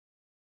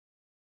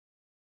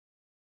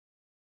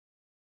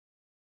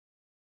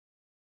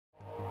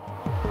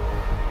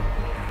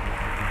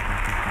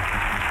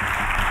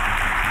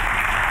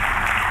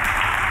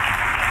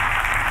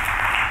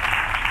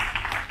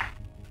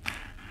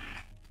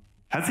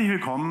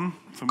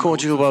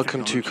Cordial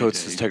welcome to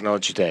CODESYS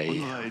Technology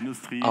Day,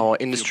 our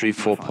Industry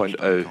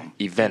 4.0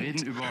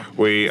 event.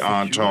 We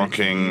are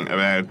talking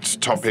about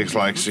topics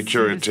like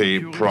security,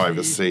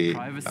 privacy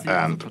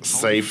and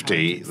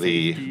safety,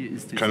 the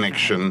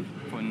connection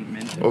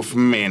of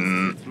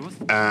men.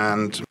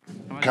 And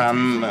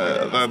can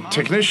the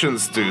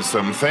technicians do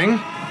something?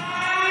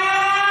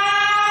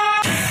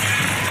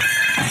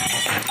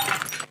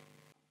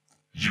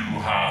 You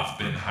have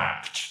been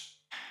hacked.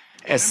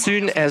 As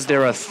soon as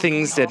there are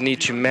things that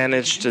need to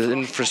manage the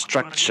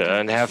infrastructure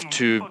and have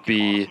to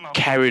be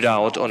carried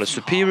out on a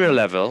superior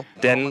level,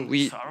 then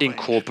we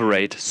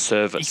incorporate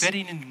servers.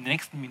 In the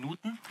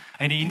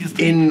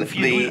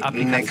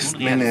next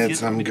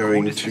minutes, I'm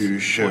going to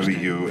show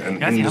you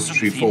an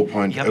Industry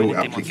 4.0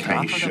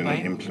 application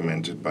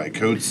implemented by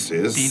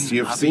CODESYS.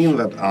 You've seen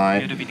that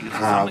I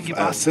have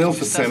a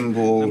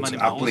self-assembled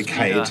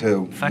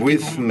applicator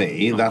with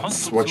me.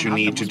 That's what you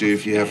need to do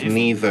if you have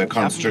neither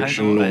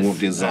construction nor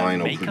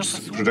design or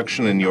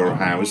production in your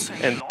house.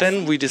 And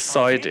then we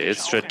decided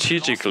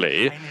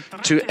strategically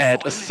to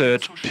add a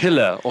third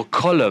pillar or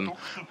column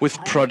with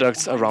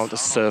products around a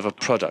server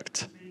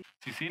product.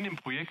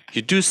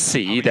 You do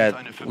see that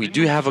we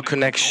do have a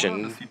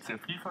connection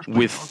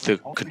with the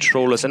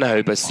controllers, and I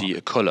hope I see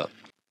a color.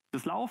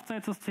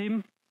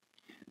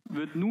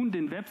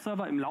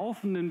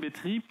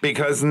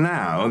 Because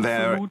now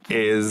there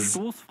is a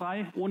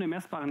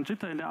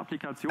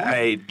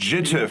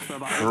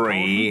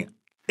jitter-free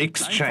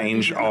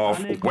exchange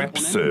of web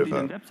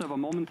server.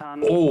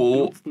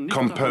 All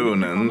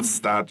components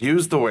that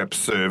use the web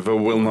server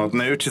will not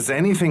notice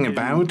anything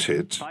about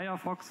it.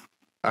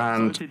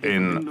 And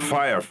in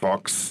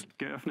Firefox,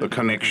 the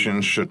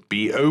connection should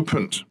be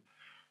opened.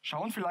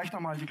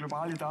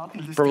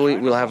 Probably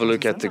we'll have a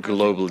look at the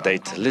global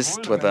data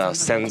list, whether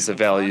sensor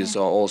values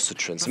are also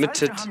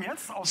transmitted.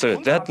 So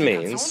that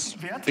means,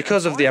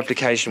 because of the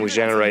application, we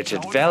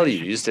generated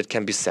values that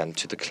can be sent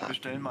to the cloud.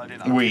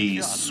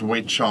 We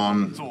switch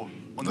on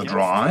the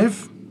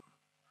drive.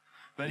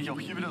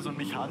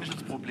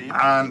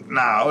 And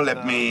now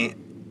let me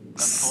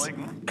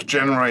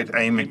generate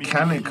a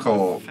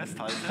mechanical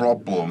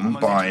problem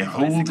by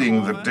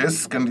holding the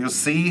disk, and you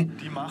see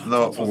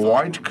the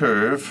white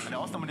curve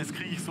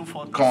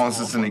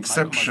causes an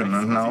exception,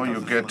 and now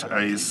you get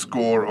a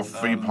score of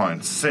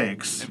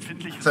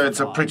 3.6. So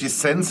it's a pretty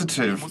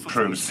sensitive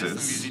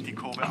process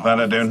that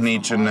I don't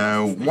need to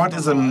know what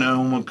is a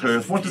normal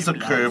curve, what does a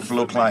curve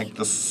look like.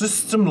 The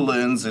system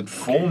learns it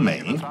for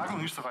me.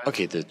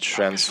 Okay, the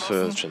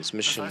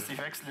transmission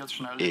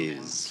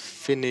is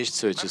finished,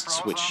 so just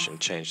switch and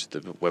change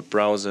the web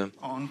browser.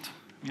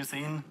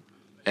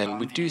 And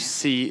we do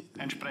see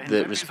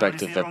the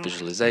respective web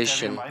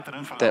visualization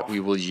that we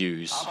will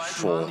use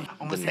for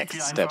the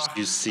next steps.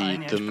 You see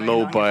the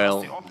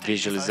mobile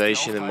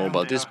visualization and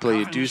mobile display.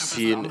 You do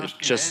see an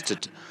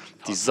adjusted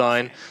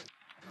design.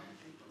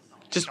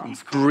 Just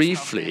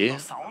briefly,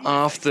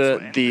 after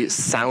the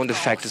sound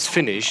effect is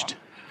finished,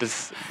 the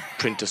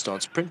printer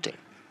starts printing.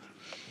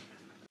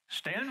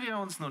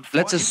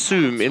 Let's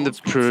assume in the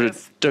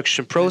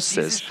production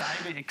process,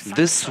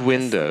 this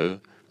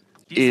window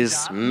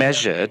is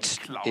measured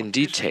in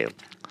detail.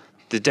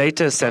 The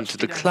data is sent to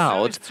the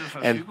cloud,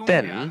 and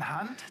then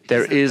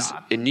there is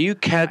a new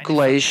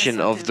calculation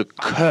of the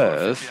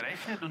curve,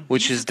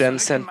 which is then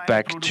sent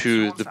back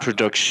to the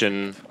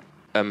production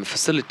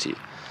facility.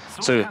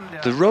 So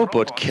the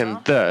robot can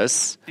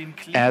thus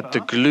add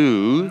the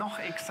glue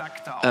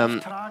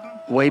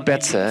way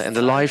better, and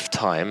the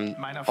lifetime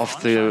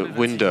of the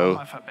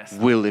window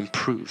will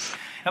improve.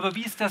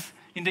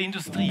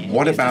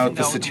 What about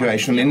the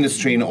situation in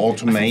industry and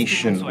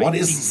automation? What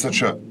is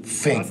such a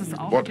thing?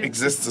 What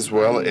exists as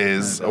well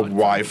is a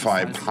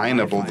Wi-Fi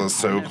pineapple, the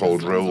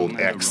so-called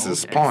rolled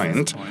access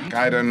point.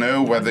 I don't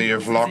know whether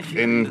you've logged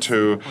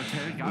into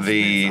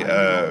the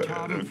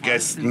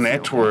guest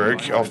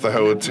network of the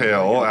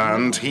hotel,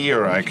 and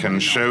here I can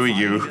show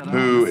you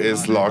who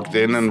is logged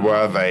in and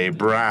where they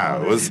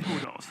browse.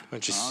 I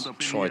just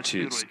try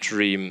to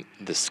stream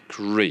the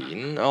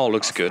screen. Oh,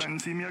 looks good.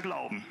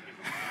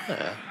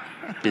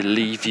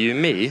 Believe you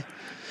me.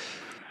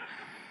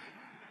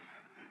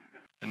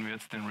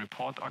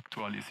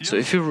 So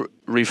if you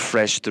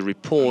refresh the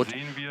report,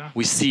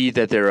 we see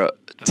that there are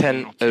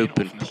 10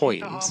 open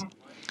points,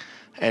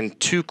 and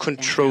 2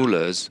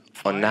 controllers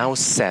are now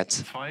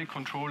set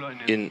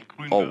in,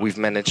 or we've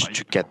managed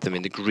to get them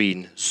in the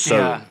green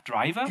zone.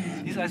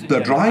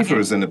 The driver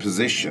is in a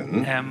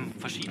position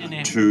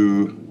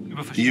to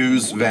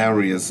use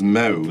various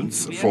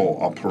modes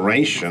for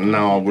operation.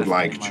 Now I would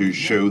like to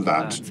show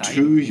that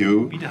to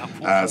you.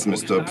 As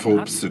Mr.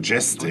 Pope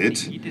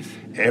suggested,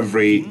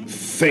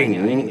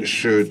 everything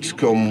should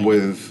come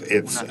with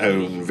its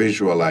own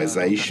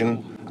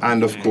visualization,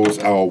 and of course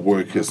our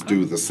workers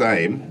do the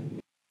same.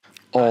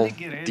 All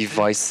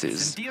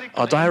devices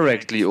are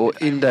directly or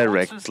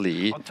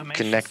indirectly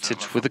connected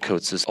with the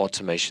CODESYS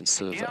Automation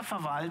Server.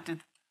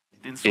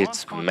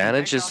 It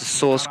manages the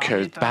source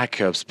code,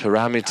 backups,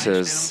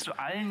 parameters.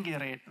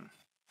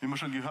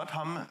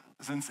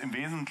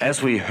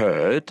 As we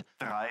heard,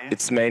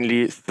 it's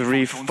mainly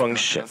three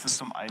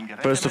functions.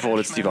 First of all,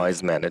 it's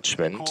device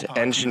management,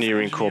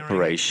 engineering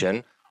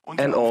cooperation,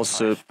 and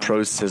also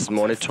process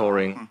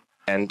monitoring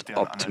and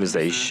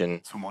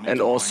optimization,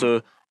 and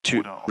also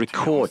to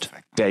record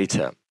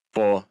data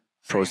for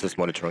process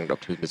monitoring and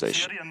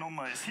optimization.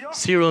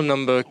 Serial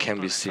number can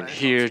be seen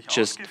here.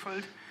 Just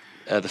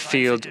the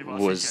field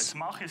was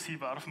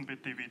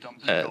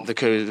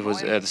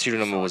the serial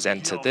number was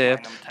entered there.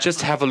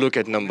 Just have a look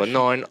at number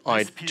 9.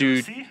 I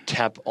do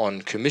tap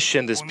on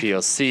commission this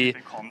PLC,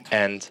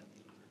 and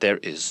there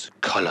is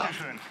color.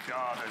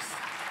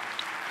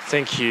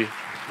 Thank you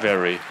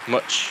very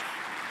much.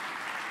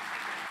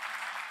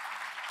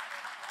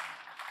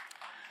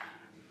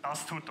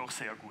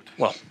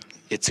 Well,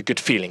 it's a good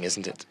feeling,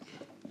 isn't it?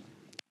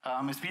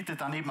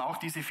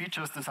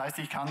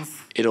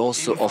 It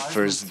also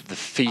offers the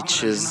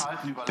features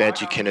that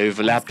you can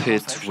overlap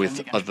it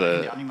with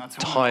other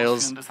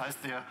tiles,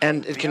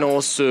 and it can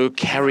also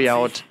carry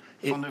out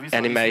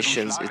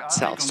animations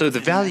itself. So the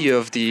value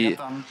of the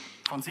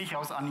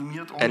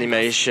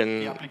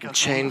animation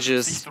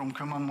changes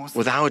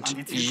without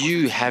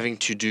you having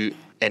to do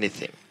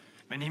anything.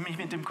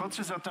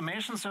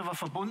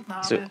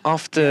 So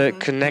after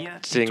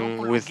connecting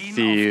with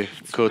the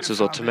CODESYS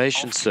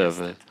Automation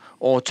Server,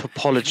 all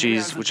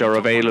topologies which are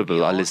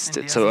available are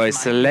listed. So I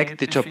select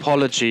the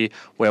topology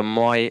where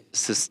my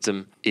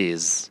system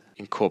is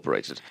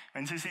incorporated.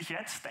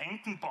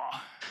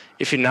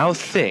 If you now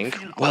think,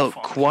 well,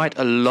 quite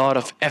a lot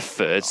of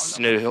efforts,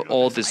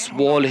 all this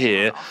wall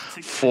here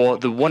for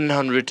the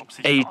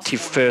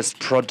 181st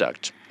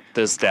product,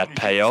 does that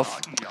pay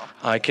off?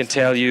 I can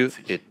tell you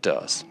it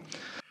does.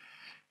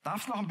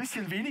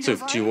 So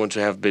do you want to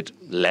have a bit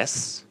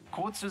less?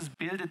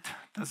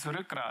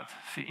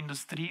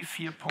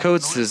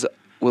 CODESYS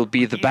will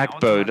be the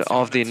backbone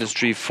of the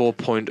Industry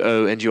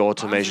 4.0 and your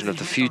automation of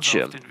the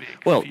future.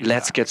 Well,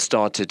 let's get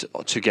started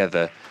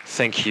together.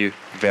 Thank you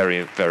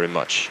very, very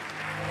much.